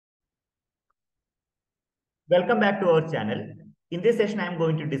Welcome back to our channel. In this session, I am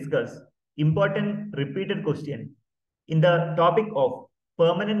going to discuss important repeated question in the topic of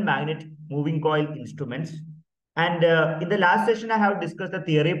permanent magnet moving coil instruments. And in the last session, I have discussed the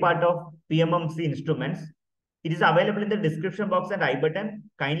theory part of PMMC instruments. It is available in the description box and I button.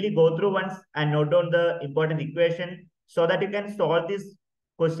 Kindly go through once and note down the important equation so that you can solve this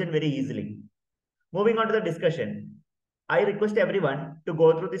question very easily. Moving on to the discussion, I request everyone to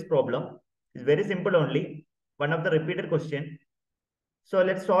go through this problem. It's very simple only. One of the repeated question. So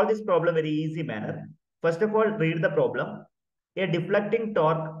let's solve this problem very easy manner. First of all, read the problem. A deflecting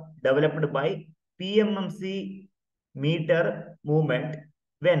torque developed by PMMC meter movement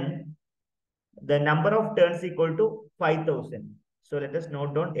when the number of turns equal to 5,000. So let us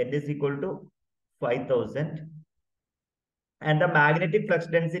note down N is equal to 5,000. And the magnetic flux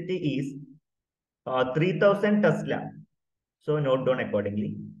density is 3,000 Tesla. So note down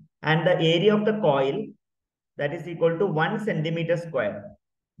accordingly. And the area of the coil, that is equal to 1 centimeter square.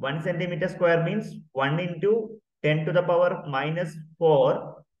 1 centimeter square means 1 into 10 to the power minus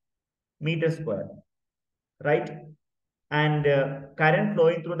 4 meter square, right? And current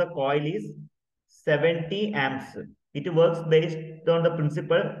flowing through the coil is 70 amps. It works based on the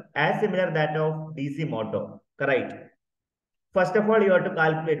principle as similar that of DC motor, correct? First of all, you have to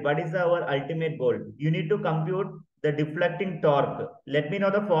calculate what is our ultimate goal. You need to compute the deflecting torque. Let me know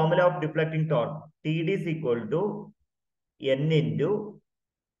the formula of deflecting torque. TD is equal to N into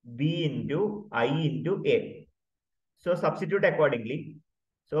B into I into A. So substitute accordingly.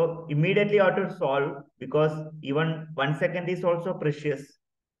 So immediately you have to solve because even 1 second is also precious.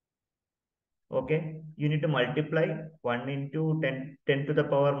 Okay. You need to multiply 1 into 10 to the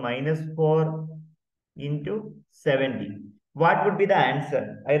power minus 4 into 70. What would be the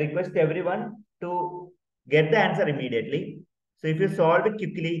answer? I request everyone to get the answer immediately. So if you solve it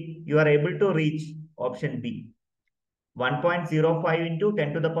quickly, you are able to reach option B. 1.05 into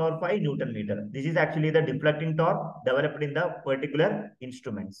 10 to the power 5 Newton meter. This is actually the deflecting torque developed in the particular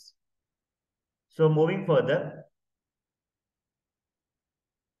instruments. So moving further,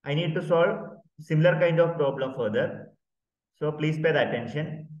 I need to solve similar kind of problem further. So please pay the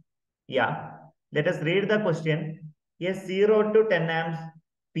attention. Yeah. Let us read the question. A 0 to 10 amps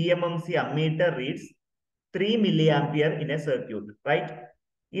PMMC ammeter reads 3 milliampere in a circuit, right?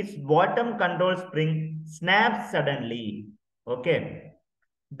 Its bottom control spring snaps suddenly. Okay.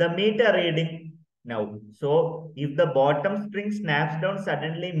 The meter reading now. So if the bottom spring snaps down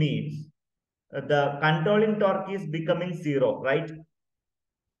suddenly means the controlling torque is becoming 0, right?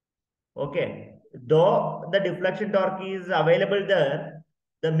 Okay. Though the deflection torque is available there,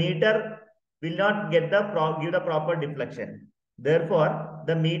 the meter will not get give the proper deflection. Therefore,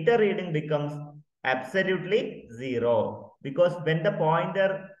 the meter reading becomes absolutely 0 because when the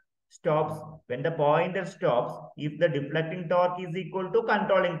pointer stops, if the deflecting torque is equal to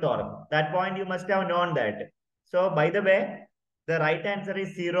controlling torque, that point you must have known that. So by the way, the right answer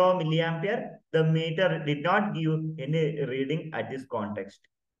is 0 milliampere. The meter did not give any reading at this context.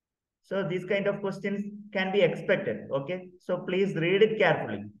 So these kind of questions can be expected. Okay. So please read it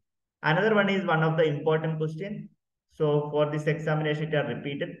carefully. Another one is one of the important question. So for this examination, it are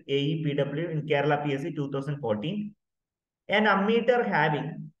repeated AEPW in Kerala PSC 2014. An ammeter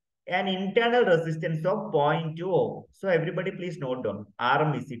having an internal resistance of 0.2 ohm. So everybody please note down.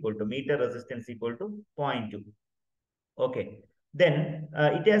 RM is equal to meter resistance equal to 0.2. Okay. Then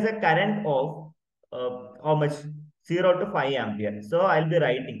it has a current of how much? 0 to 5 ampere. So I'll be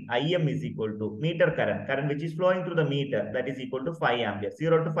writing IM is equal to meter current which is flowing through the meter, that is equal to 5 ampere.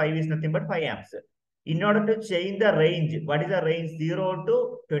 0 to 5 is nothing but 5 amps. In order to change the range, what is the range? 0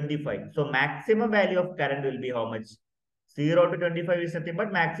 to 25. So maximum value of current will be how much? 0 to 25 is nothing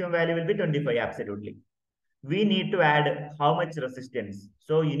but maximum value will be 25, absolutely. We need to add how much resistance.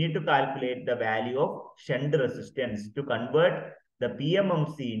 So you need to calculate the value of shunt resistance to convert the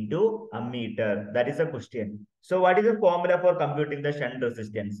PMMC into ammeter. That is a question. So what is the formula for computing the shunt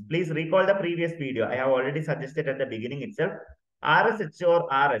resistance? Please recall the previous video. I have already suggested at the beginning itself. RSH or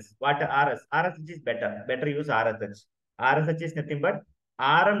RS. What RS? RSH is better. Better use RSH. RSH is nothing but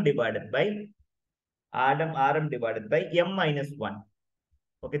RM divided by M minus 1.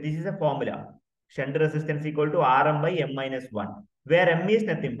 Okay, this is a formula. Shunt resistance equal to RM by M minus 1. Where M is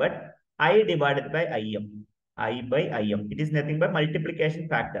nothing but I divided by IM. I by IM. It is nothing but multiplication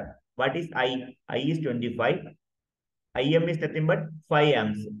factor. What is I? I is 25. IM is nothing but 5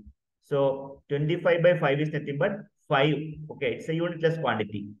 amps. So 25 by 5 is nothing but 5. Okay, it's a unitless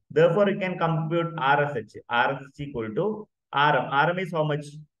quantity. Therefore, you can compute RSH. RSH equal to RM. RM is how much?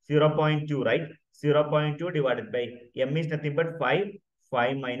 0.2, right? 0.2 divided by M is nothing but 5.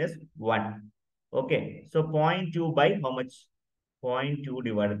 5 minus 1. Okay, so 0.2 by how much? 0.2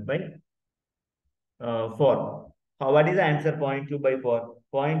 divided by 4. What is the answer? 0.2 by 4.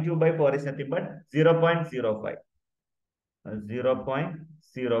 0.2 by 4 is nothing but 0.05.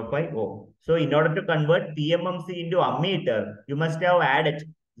 0.05 O. So in order to convert PMMC into ammeter, you must have added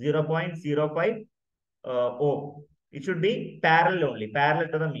 0.05 O. It should be parallel only, parallel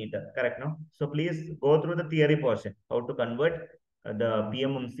to the meter, correct? No? So please go through the theory portion, how to convert the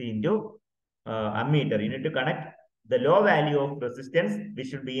PMMC into ammeter. You need to connect the low value of resistance, which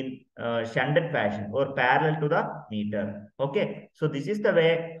should be in shunted fashion or parallel to the meter. Okay, so this is the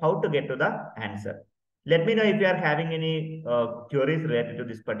way how to get to the answer. Let me know if you are having any queries related to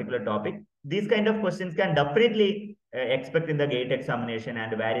this particular topic. These kind of questions can definitely expect in the GATE examination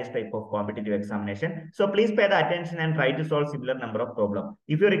and various type of competitive examination. So please pay the attention and try to solve similar number of problems.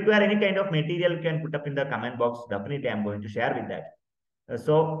 If you require any kind of material, you can put up in the comment box. Definitely, I'm going to share with that.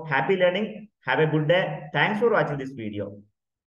 So happy learning. Have a good day. Thanks for watching this video.